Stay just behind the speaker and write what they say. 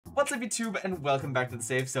What's up YouTube, and welcome back to the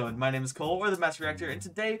Safe Zone. My name is Cole, or the Master Reactor, and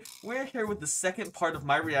today we're here with the second part of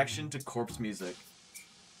my reaction to Corpse music.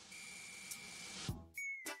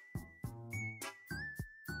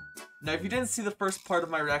 Now, if you didn't see the first part of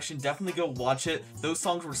my reaction, definitely go watch it. Those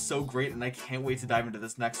songs were so great, and I can't wait to dive into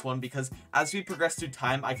this next one, because as we progress through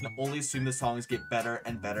time, I can only assume the songs get better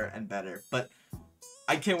and better and better. But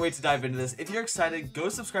I can't wait to dive into this. If you're excited, go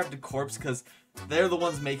subscribe to Corpse, because they're the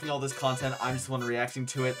ones making all this content. I'm just the one reacting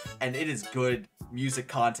to it, and it is good music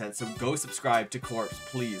content, so go subscribe to Corpse,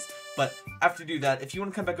 please. But after you do that, if you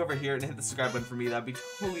want to come back over here and hit the subscribe button for me, that'd be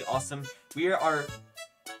totally awesome.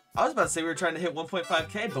 I was about to say we were trying to hit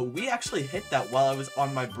 1.5k, but we actually hit that while I was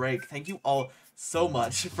on my break. Thank you all so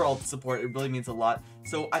much for all the support. It really means a lot.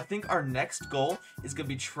 So I think our next goal is going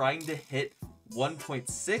to be trying to hit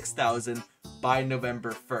 1.6 thousand by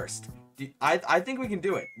November 1st. I think we can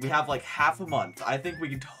do it. We have like half a month. I think we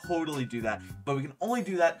can totally do that, but we can only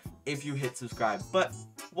do that if you hit subscribe. But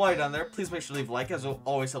while you're down there, please make sure to leave a like, as it will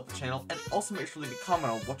always help the channel, and also make sure to leave a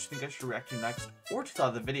comment on what you think I should react to next, or what you thought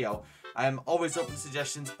of the video. I am always open to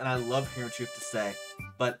suggestions, and I love hearing what you have to say.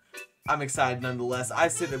 But I'm excited nonetheless. I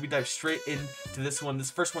say that we dive straight into this one. This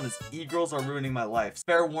first one is E-Girls Are Ruining My Life.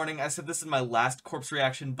 Fair warning, I said this is my last Corpse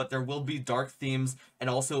reaction, but there will be dark themes and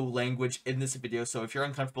also language in this video, so if you're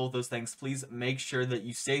uncomfortable with those things, please make sure that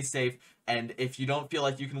you stay safe, and if you don't feel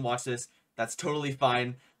like you can watch this, that's totally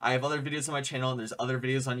fine. I have other videos on my channel, and there's other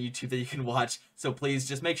videos on YouTube that you can watch, so please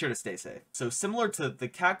just make sure to stay safe. So similar to the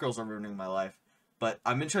Cat Girls Are Ruining My Life, but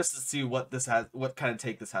I'm interested to see what kind of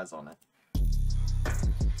take this has on it.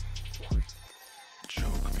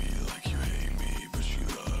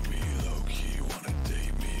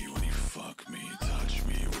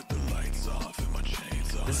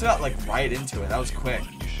 This got like right into it. That was quick.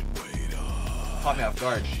 Caught me off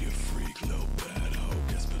guard.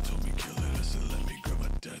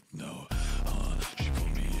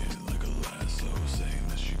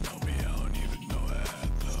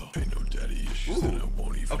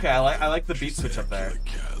 Ooh. Okay, I like the beat switch up there.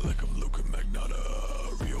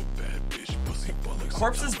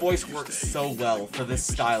 Corpse's voice works so well for this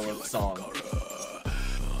style of song.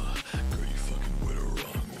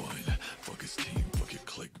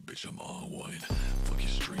 I'm on one. Fuck your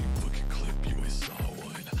stream, fuck your clip, you ain't saw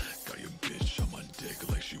one. Got your bitch on my dick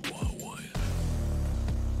like she want one.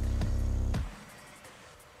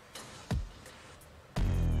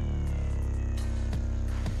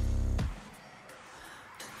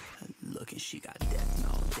 Look, and she got death,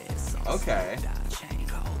 no death. Okay.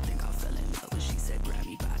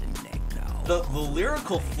 The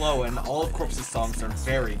lyrical flow in all of Corpse's songs are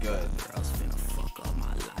very good.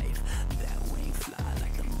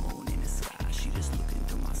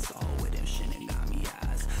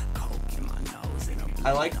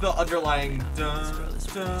 I like the underlying dun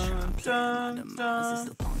dun dun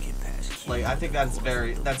dun. Like, I think that's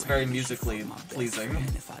very musically pleasing.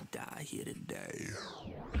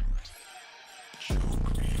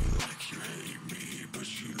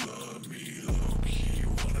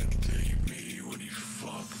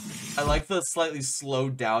 I like the slightly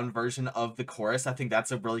slowed down version of the chorus. I think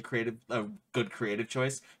that's a really good creative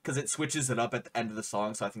choice, because it switches it up at the end of the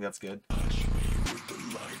song, so I think that's good.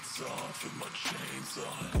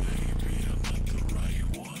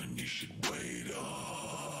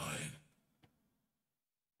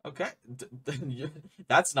 Okay,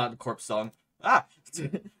 that's not a Corpse song. Ah,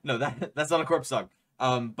 no, that's not a Corpse song.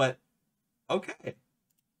 But okay,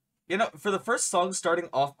 you know, for the first song starting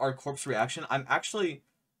off our Corpse reaction, I'm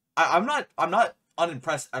not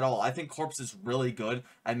unimpressed at all. I think Corpse is really good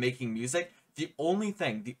at making music. The only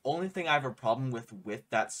thing I have a problem with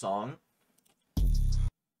that song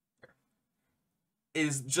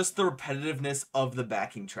is just the repetitiveness of the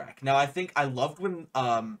backing track. Now, I think I loved when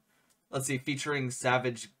let's see, featuring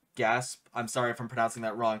Savage Gasp. I'm sorry if I'm pronouncing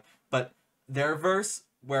that wrong, but their verse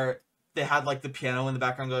where they had like the piano in the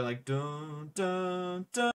background going like dun dun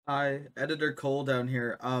dun. Hi, editor Cole down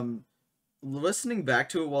here. Listening back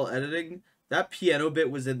to it while editing, that piano bit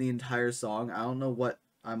was in the entire song. I don't know what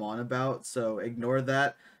I'm on about, so ignore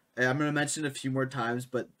that. I'm gonna mention it a few more times,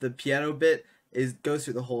 but the piano bit goes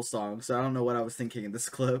through the whole song, so I don't know what I was thinking in this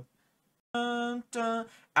clip. Dun, dun.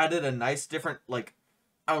 Added a nice different, like,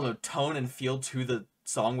 I don't know, tone and feel to the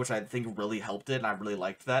song, which I think really helped it, and I really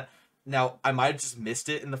liked that. Now, I might have just missed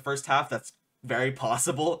it in the first half. That's very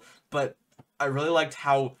possible, but I really liked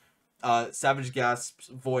how Savage Gasp's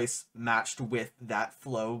voice matched with that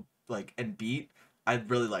flow, like, and beat. I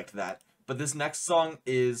really liked that. But this next song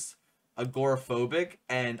is Agoraphobic,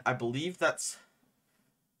 and I believe that's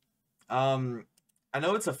I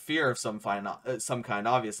know it's a fear of some kind,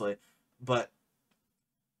 obviously, but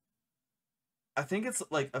I think it's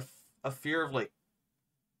like a fear of like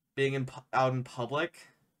being out in public.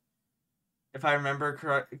 If I remember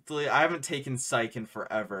correctly, I haven't taken psych in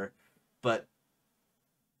forever, but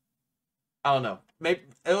I don't know. Maybe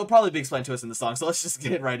it'll probably be explained to us in the song, so let's just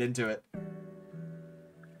get right into it.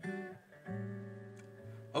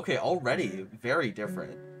 Okay, already very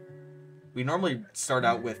different. We normally start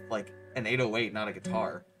out with like an 808, not a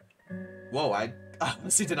guitar. Whoa, I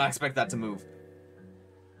honestly did not expect that to move.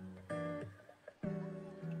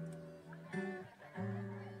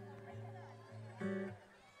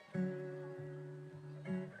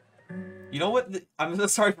 You know what? I'm so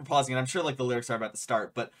sorry for pausing, and I'm sure like the lyrics are about to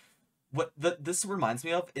start, but what this reminds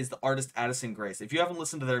me of is the artist Addison Grace. If you haven't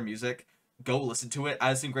listened to their music, go listen to it.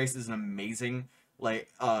 Addison Grace is an amazing like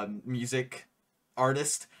music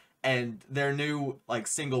artist, and their new like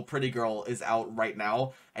single Pretty Girl is out right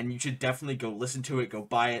now, and you should definitely go listen to it, go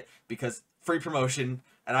buy it, because free promotion,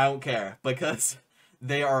 and I don't care because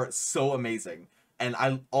they are so amazing. And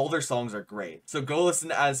all their songs are great. So go listen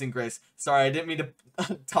to Addison Grace. Sorry, I didn't mean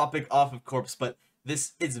to topic off of Corpse, but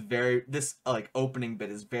this like opening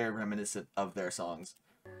bit is very reminiscent of their songs.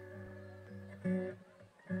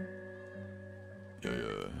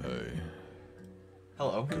 Yeah, hey.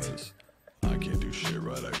 Hello. I can't do shit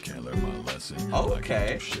right, I can't learn my lesson. Okay. I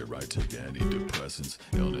can't do shit right, take antidepressants.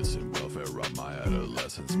 Illness and welfare robbed my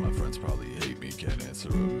adolescence. My friends probably hate me, can't answer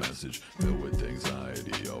a message. Filled with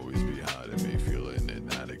anxiety, always behind me. Feeling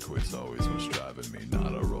inadequate's always what's driving me.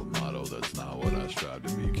 Not a role model, that's not what I strive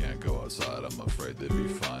to be. Can't go outside, I'm afraid they'd be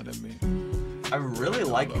finding me. I really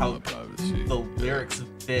like how the lyrics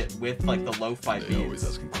fit with like the lo-fi beats. They always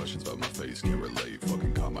asking questions about my face, can't relate.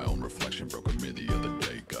 Fucking caught my own reflection, broke a mirror the other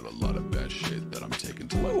day. Got a lot of bad shit that I'm taking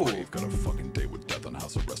to my grave. Got a fucking date with death on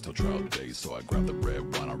house arrest till trial days. So I grab the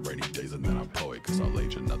red wine on rainy days and then I poet. Cause I'll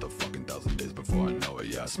age another fucking 1,000 days before I know it.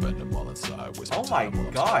 Yeah, I spend them all inside. Oh my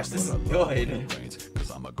gosh, this is good. Cause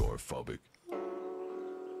I'm agoraphobic.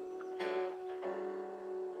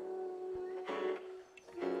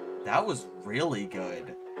 That was really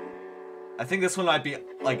good. I think this one might be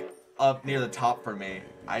like up near the top for me.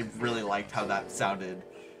 I really liked how that sounded.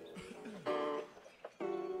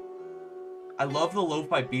 I love the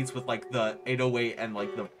lo-fi beats with like the 808 and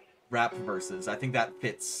like the rap verses. I think that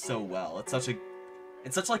fits so well. It's such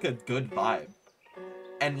like a good vibe.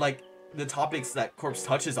 And like the topics that Corpse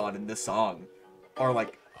touches on in this song are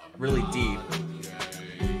like really deep.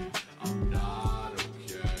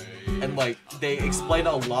 And like they explain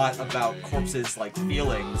a lot about Corpse's like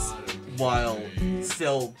feelings while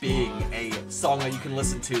still being a song that you can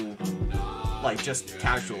listen to like just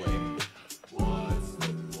casually.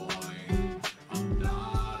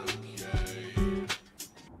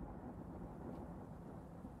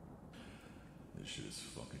 This shit is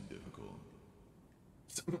fucking difficult.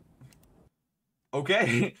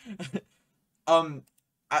 Okay. I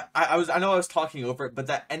know I was talking over it, but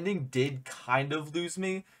that ending did kind of lose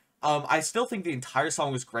me. I still think the entire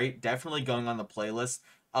song was great, definitely going on the playlist.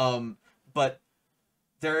 But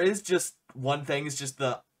there is just one thing, is just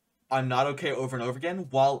the I'm not okay over and over again.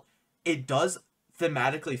 While it does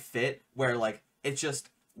thematically fit, where like it's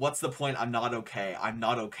just what's the point, I'm not okay,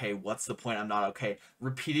 what's the point, I'm not okay.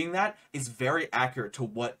 Repeating that is very accurate to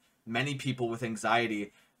what many people with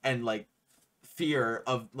anxiety and like fear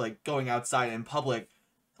of like going outside in public,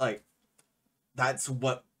 like that's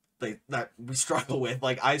what that we struggle with.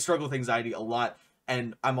 Like I struggle with anxiety a lot,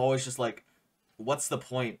 and I'm always just like, what's the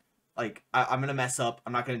point? Like I'm gonna mess up,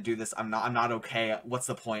 I'm not gonna do this, I'm not okay, what's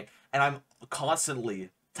the point? And I'm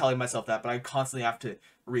constantly telling myself that, but I constantly have to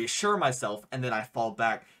reassure myself, and then I fall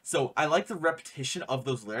back. So I like the repetition of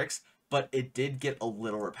those lyrics, but it did get a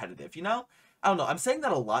little repetitive, you know? I don't know, I'm saying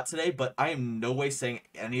that a lot today, but I am no way saying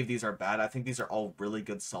any of these are bad. I think these are all really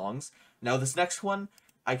good songs. Now this next one,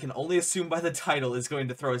 I can only assume by the title, is going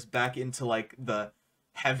to throw us back into like the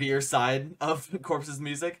heavier side of Corpse's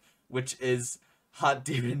music, which is Hot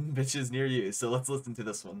Demon Bitches Near You. So let's listen to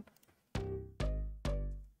this one.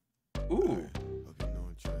 Ooh.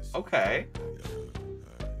 Okay.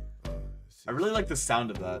 I really like the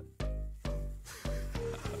sound of that.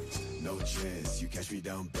 No chance, you catch me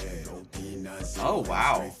down bad. Oh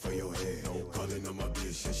wow.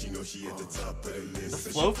 The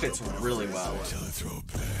flow fits really well.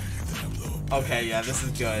 Okay, yeah, this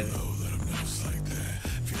is good.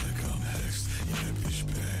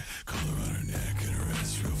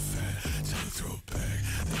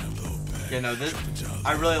 Yeah, no, this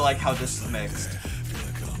I really like how this is mixed.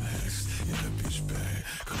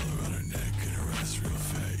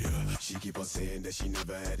 She keep on saying that she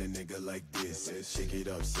never had a nigga like this. Shake it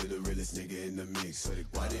up, still the realest nigga in the mix.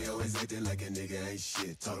 Why they always acting like a nigga ain't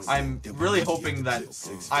shit? I'm really hoping that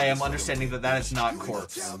I am understanding that that is not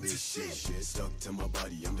Corpse. Stuck to my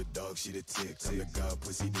body, I'm the dog, she the tick. I'm the god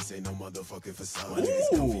pussy, this ain't no motherfucking facade.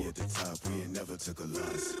 Ooh. At the top, we ain't never took a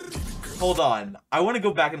loss. Hold on. I want to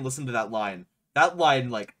go back and listen to that line. That line,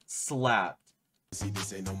 like, slapped. See,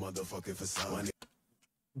 this ain't no motherfucking facade.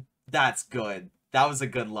 That's good. That was a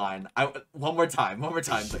good line. One more time,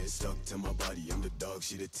 please. Stuck to my body, I'm the dog,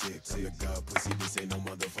 she the tick. I'm the god pussy, this ain't no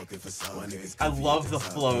motherfucking facade. I love the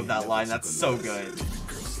flow of that line. That's so good.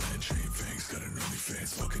 Got an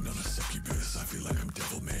OnlyFans, fucking on a succubus. I feel like I'm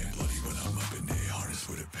devil man, bloody when I'm up in a harness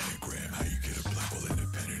with a pentagram. How you get a black hole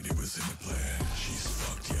independent? It was in the plan. She's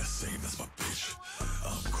fucked, yeah, same, that's my bitch.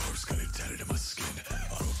 Corpse got it tatted in my skin.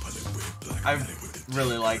 Autopilot with black. I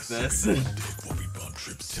really like this. Dick while we bump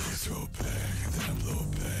trips till you throw it back, and then I blow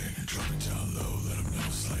it back. Drop it down low, let them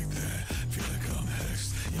know it's like that. Feel like I'm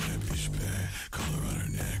hexed, yeah, that bitch bad. Collar on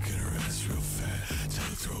her neck and her ass real fat. Tell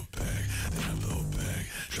her throw it back, then I blow it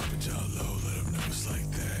back. Drop it down low, let them know it's like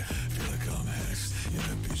that. Feel like I'm hexed, yeah,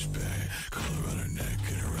 that bitch bad. Collar on her neck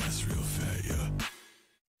and her ass real fat, yeah.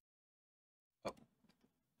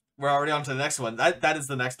 We're already on to the next one. That is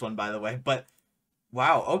the next one, by the way. But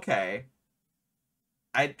wow, okay.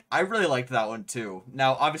 I really liked that one too.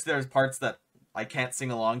 Now, obviously, there's parts that I can't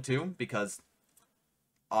sing along to because,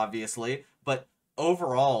 obviously, but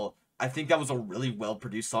overall, I think that was a really well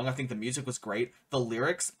produced song. I think the music was great. The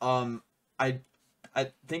lyrics, I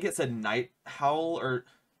think it said Night Howl, or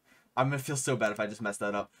I'm gonna feel so bad if I just messed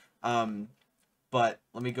that up. But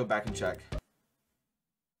let me go back and check.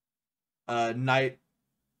 Night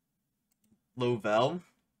Lovell.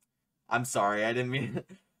 I'm sorry, I didn't mean.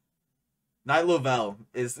 Night Lovell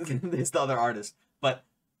is the other artist, but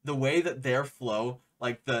the way that their flow,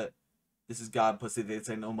 like this is God pussy, they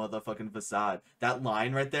say no motherfucking facade. That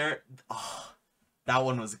line right there, oh, that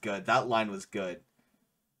one was good. That line was good.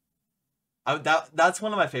 That's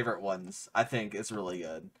one of my favorite ones. I think it's really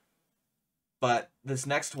good. But this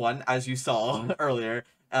next one, as you saw earlier,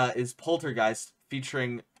 is Poltergeist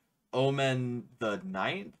featuring Omen the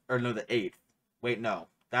 9th, or no, the 8th. Wait, no,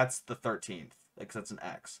 that's the 13th, because that's an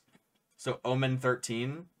X. So Omen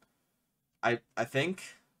 13, I think,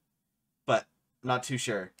 but not too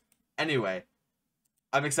sure. Anyway,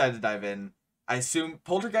 I'm excited to dive in. I assume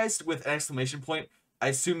Poltergeist with an exclamation point. I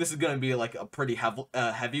assume this is going to be like a pretty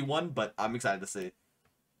heavy one, but I'm excited to see.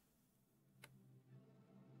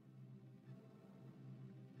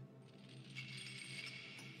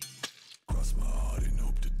 Cross my heart and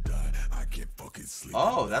hope to die. I can't fucking sleep.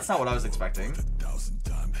 Oh, that's not what I was expecting. 1,000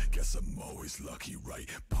 times. Guess I'm always lucky, right?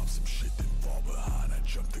 Pop some shit, then fall behind. I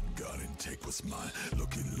jump the gun and take what's mine.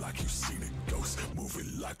 Looking like you seen a ghost,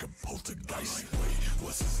 moving like a poltergeist. Wait,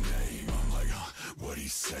 what's his name? I'm like, what'd he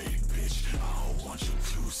say, bitch? I don't want your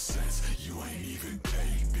 2 cents. You ain't even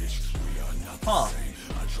paid, bitch. We are not the same.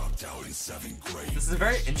 I dropped out in 7th grade. This is a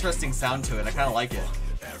very interesting sound to it. I kind of like it.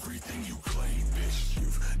 Everything you claim, bitch.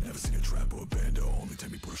 You've never seen a trap or a bando. Only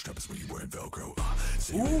time you put a strap is when you wearing Velcro.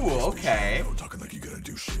 Ooh, okay. Talking like you gotta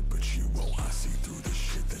do shit, but you won't. I see through the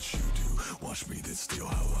shit that you do. Watch me then steal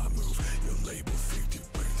how I move. Your label fake to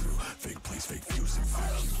break through. Fake place, fake views, and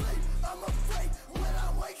fake you.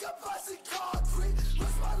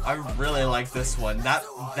 I really like this one. That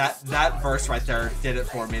verse right there did it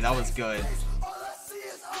for me. That was good.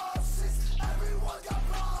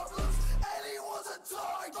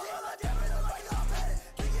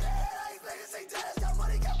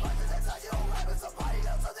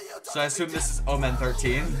 So I assume this is Omen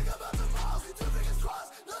 13.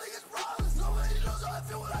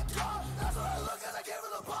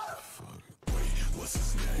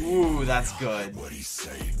 Ooh, that's good.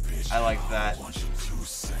 I like that.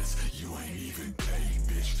 You ain't even paid,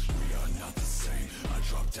 bitch. We are not the same. I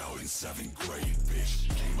dropped out in 7th grade, bitch.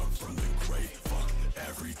 Came up from the grave. Fuck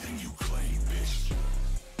everything you claim, bitch.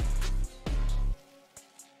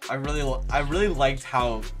 I really liked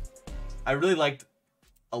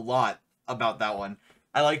a lot about that one.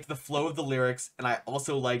 I liked the flow of the lyrics, and I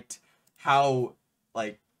also liked how,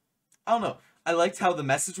 like, I don't know. I liked how the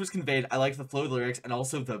message was conveyed. I liked the flow of the lyrics, and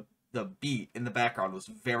also the beat in the background was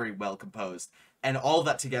very well composed. And all of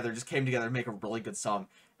that together just came together to make a really good song.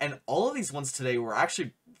 And all of these ones today were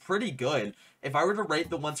actually pretty good. If I were to rate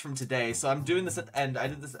the ones from today, so I'm doing this at the end. I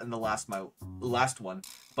did this in the last one,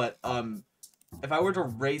 but if I were to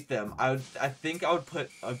rate them, I think I would put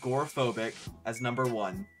Agoraphobic as number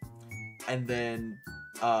 1, and then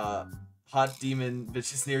Hot Demon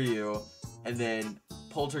Bitches Near You, and then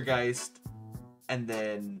Poltergeist, and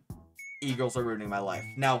then E-Girls Are Ruining My Life.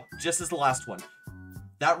 Now, just as the last one,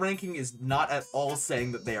 that ranking is not at all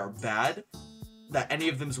saying that they are bad, that any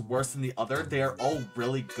of them is worse than the other. They are all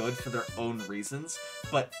really good for their own reasons,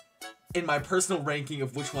 but in my personal ranking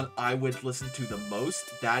of which one I would listen to the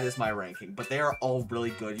most, that is my ranking. But they are all really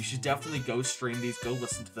good. You should definitely go stream these, go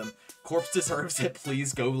listen to them. Corpse deserves it,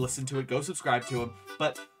 please go listen to it, go subscribe to him.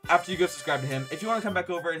 But after you go subscribe to him, if you want to come back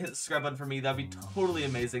over and hit the subscribe button for me, that'd be totally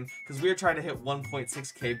amazing, because we are trying to hit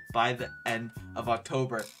 1.6k by the end of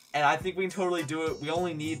October, and I think we can totally do it. We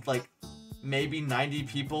only need like maybe 90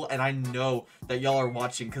 people, and I know that y'all are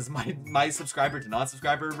watching, because my subscriber to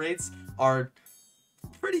non-subscriber rates are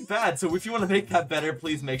pretty bad. So if you want to make that better,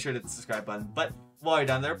 please make sure to hit the subscribe button. But while you're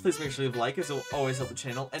down there, please make sure to leave a like, as it will always help the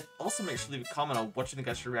channel, and also make sure to leave a comment on what you think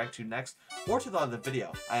I should react to next, or to the other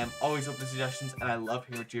video. I am always open to suggestions, and I love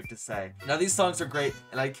hearing what you have to say. Now, these songs are great,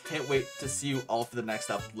 and I can't wait to see you all for the next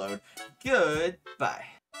upload. Goodbye.